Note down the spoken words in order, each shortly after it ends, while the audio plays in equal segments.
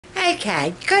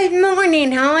Okay, good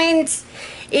morning, Hines.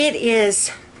 It is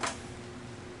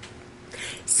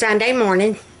Sunday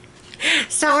morning.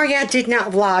 Sorry I did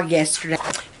not vlog yesterday,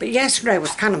 but yesterday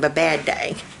was kind of a bad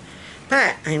day.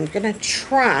 But I'm gonna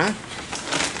try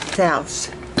else.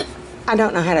 I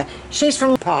don't know how to. She's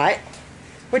from Pot.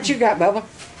 What you got, Bubba?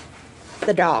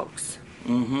 The dogs.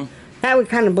 Mm-hmm. That would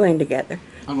kind of blend together.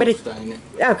 I'm gonna stain it.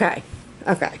 Okay.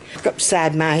 Okay. Look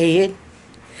upside my head.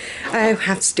 Oh,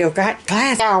 I've still got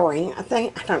glass showering.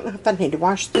 I don't know if I need to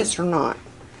wash this or not.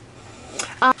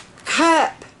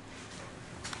 Cup.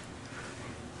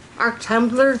 Our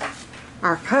tumbler,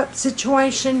 our cup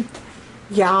situation.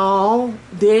 Y'all,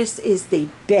 this is the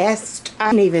best.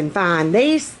 I can even find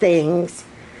these things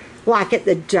like at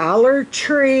the Dollar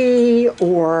Tree,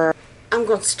 or I'm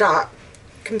going to stop,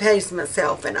 compose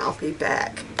myself, and I'll be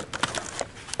back.